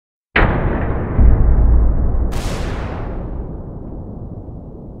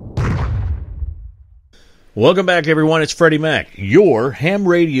Welcome back, everyone. It's Freddie Mac, your ham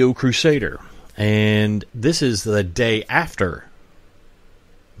radio crusader. And this is the day after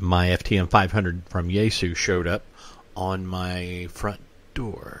my FTM-500 from Yaesu showed up on my front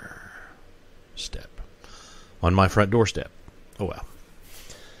doorstep. On my front doorstep. Oh, well.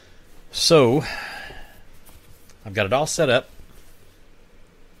 So, I've got it all set up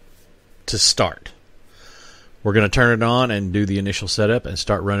to start. We're going to turn it on and do the initial setup and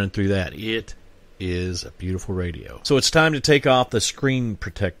start running through that. It is a beautiful radio. So it's time to take off the screen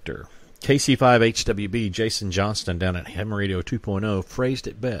protector. KC5HWB Jason Johnston down at Ham Radio 2.0 phrased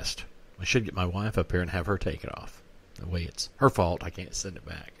it best. I should get my wife up here and have her take it off. That way it's her fault. I can't send it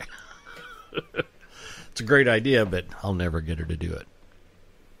back. It's a great idea, but I'll never get her to do it.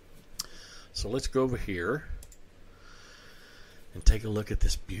 So let's go over here and take a look at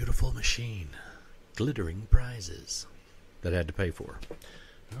this beautiful machine. Glittering prizes that I had to pay for.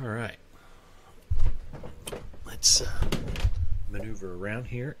 All right. Let's maneuver around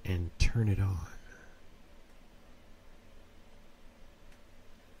here and turn it on.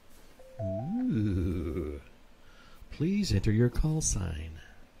 Ooh. Please enter your call sign.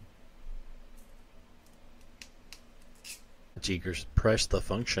 Jeekers, press the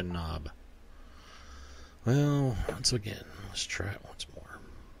function knob. Well, let's try it once more.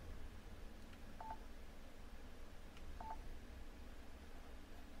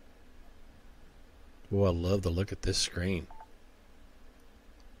 Oh, I love the look at this screen.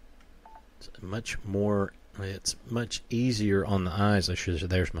 It's much easier on the eyes.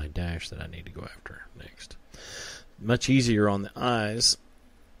 There's my dash that I need to go after next. Much easier on the eyes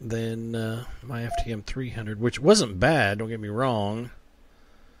than my FTM-300, which wasn't bad, don't get me wrong.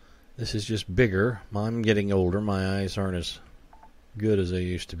 This is just bigger. I'm getting older. My eyes aren't as good as they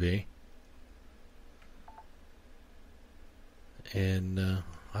used to be. And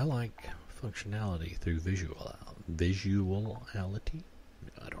I like functionality through visuality.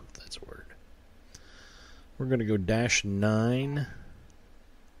 I don't know if that's a word. We're going to go -9.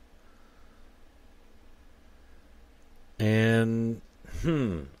 And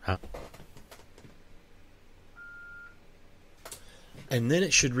and then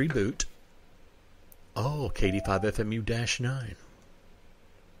it should reboot. Oh, KD5FMU-9.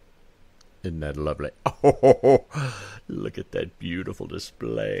 Isn't that lovely? Oh, look at that beautiful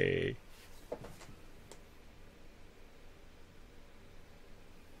display.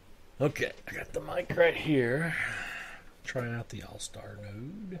 Okay, I got the mic right here. Try out the All-Star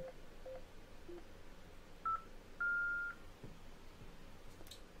node.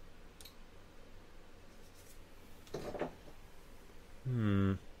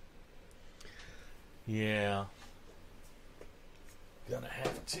 Yeah. Gonna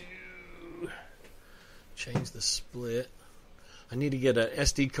have to change the split. I need to get an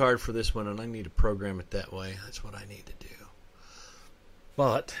SD card for this one, and I need to program it that way. That's what I need to do.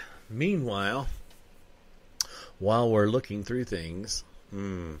 But meanwhile, while we're looking through things,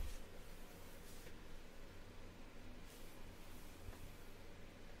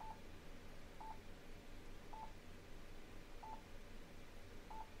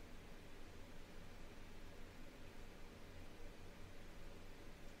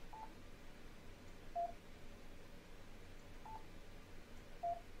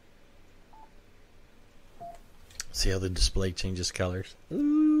 see how the display changes colors?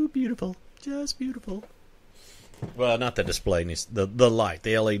 Ooh, beautiful. Just beautiful. Well, not the display, the light,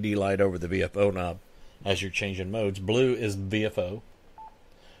 the LED light over the VFO knob as you're changing modes. Blue is VFO.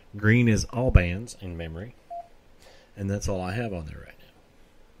 Green is all bands in memory. And that's all I have on there right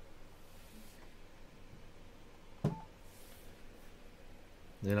now.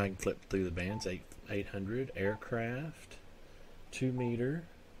 Then I can flip through the bands. 800, aircraft, 2 meter,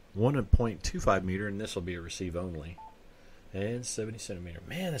 1.25 meter, and this will be a receive only, and 70 centimeter.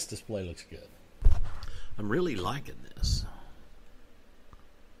 Man, this display looks good. I'm really liking this.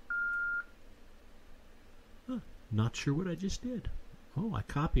 Huh, not sure what I just did. Oh, I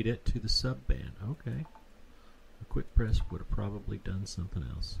copied it to the sub band. Okay. A quick press would have probably done something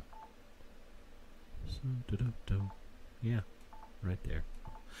else. Yeah, right there.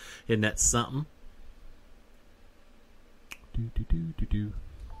 Isn't that something?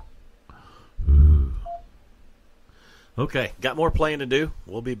 Ooh. Okay, got more playing to do.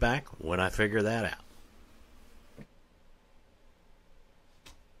 We'll be back when I figure that out.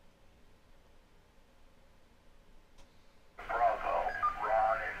 Bravo,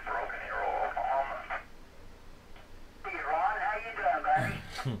 Ron in Broken Arrow, Oklahoma. Hey, Ron, how you doing, buddy?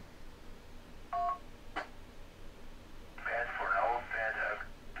 Bed for an old bed hug.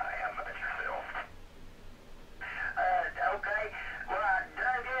 I am about yourself. Okay, well, I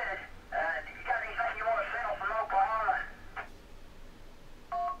done good. You got anything you want to sell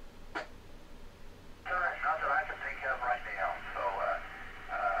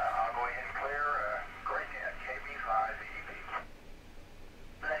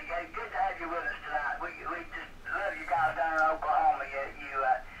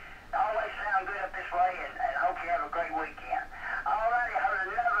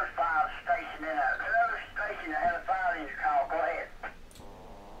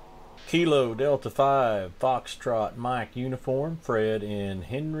Kilo Delta 5 Foxtrot Mike uniform, Fred in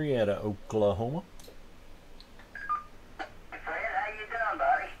Henrietta, Oklahoma. Fred, how you doing,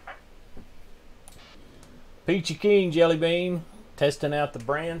 buddy? Peachy King Jelly Bean, testing out the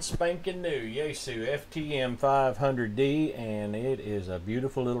brand spanking new Yaesu FTM-500D, and it is a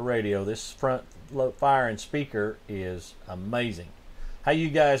beautiful little radio. This front firing speaker is amazing. How you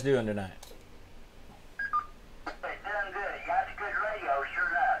guys doing tonight? It's doing good. You got a good radio, sure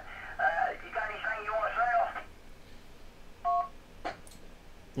enough. You got anything you want to sell?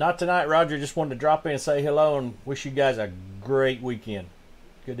 Not tonight, Roger. Just wanted to drop in and say hello and wish you guys a great weekend.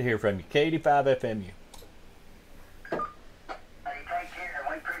 Good to hear from you. K85 FMU. Take care.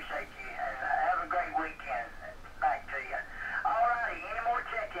 We appreciate you. And have a great weekend. Back to you. All righty. Any more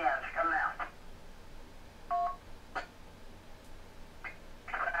check-ins coming out?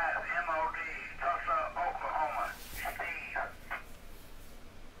 MOD, Tulsa, Oklahoma. Steve.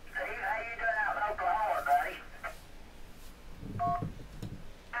 Steve, how you doing out in Oklahoma, buddy?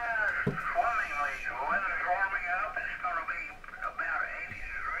 Swimmingly. The weather's warming up. It's going to be about 80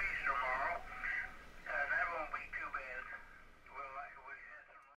 degrees tomorrow. That won't be too bad.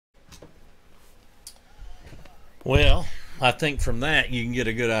 Well, I think from that you can get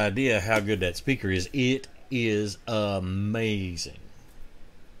a good idea how good that speaker is. It is amazing.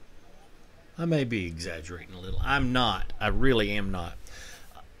 I may be exaggerating a little. I'm not. I really am not.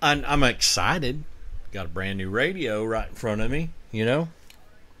 I'm excited. Got a brand new radio right in front of me, you know.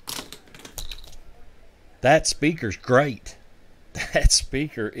 That speaker's great. That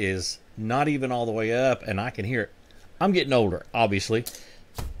speaker is not even all the way up, and I can hear it. I'm getting older, obviously,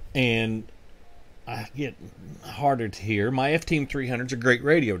 and I get harder to hear. My FTM-300 is a great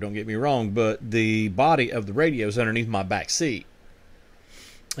radio, don't get me wrong, but the body of the radio is underneath my back seat.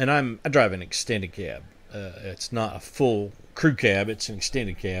 And I drive an extended cab. It's not a full crew cab, it's an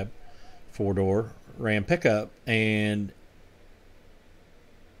extended cab, 4-door Ram pickup, and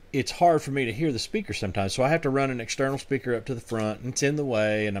it's hard for me to hear the speaker sometimes, so I have to run an external speaker up to the front, and it's in the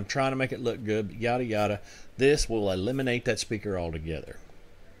way, and I'm trying to make it look good, but yada yada. This will eliminate that speaker altogether.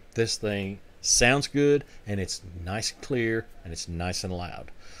 This thing sounds good, and it's nice and clear, and it's nice and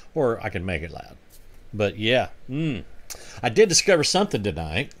loud. Or I can make it loud. But yeah, I did discover something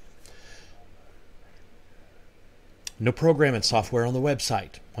tonight. No programming software on the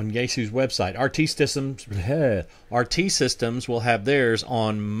website, on Yaesu's website. RT Systems will have theirs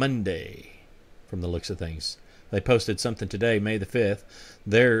on Monday, from the looks of things. They posted something today, May the 5th.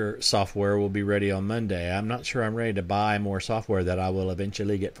 Their software will be ready on Monday. I'm not sure I'm ready to buy more software that I will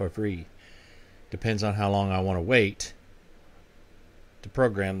eventually get for free. Depends on how long I want to wait to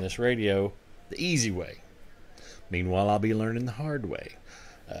program this radio the easy way. Meanwhile, I'll be learning the hard way.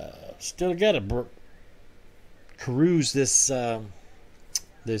 Still got to peruse this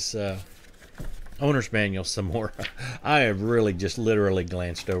owner's manual some more. I have really just literally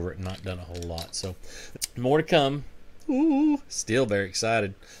glanced over it and not done a whole lot. So more to come. Ooh, still very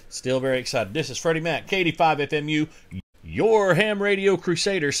excited. Still very excited. This is Freddie Mac, K85 FMU, your ham radio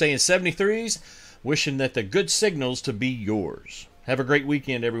crusader, saying 73s, wishing that the good signals to be yours. Have a great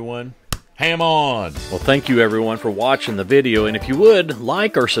weekend, everyone. Ham on! Well, thank you, everyone, for watching the video. And if you would,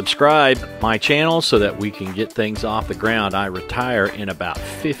 like or subscribe my channel so that we can get things off the ground. I retire in about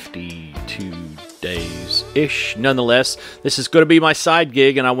 52 days-ish. Nonetheless, this is going to be my side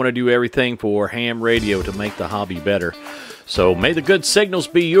gig, and I want to do everything for ham radio to make the hobby better. So may the good signals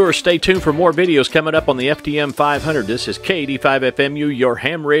be yours. Stay tuned for more videos coming up on the FTM 500. This is K85 FMU, your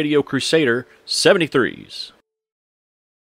ham radio crusader, 73s.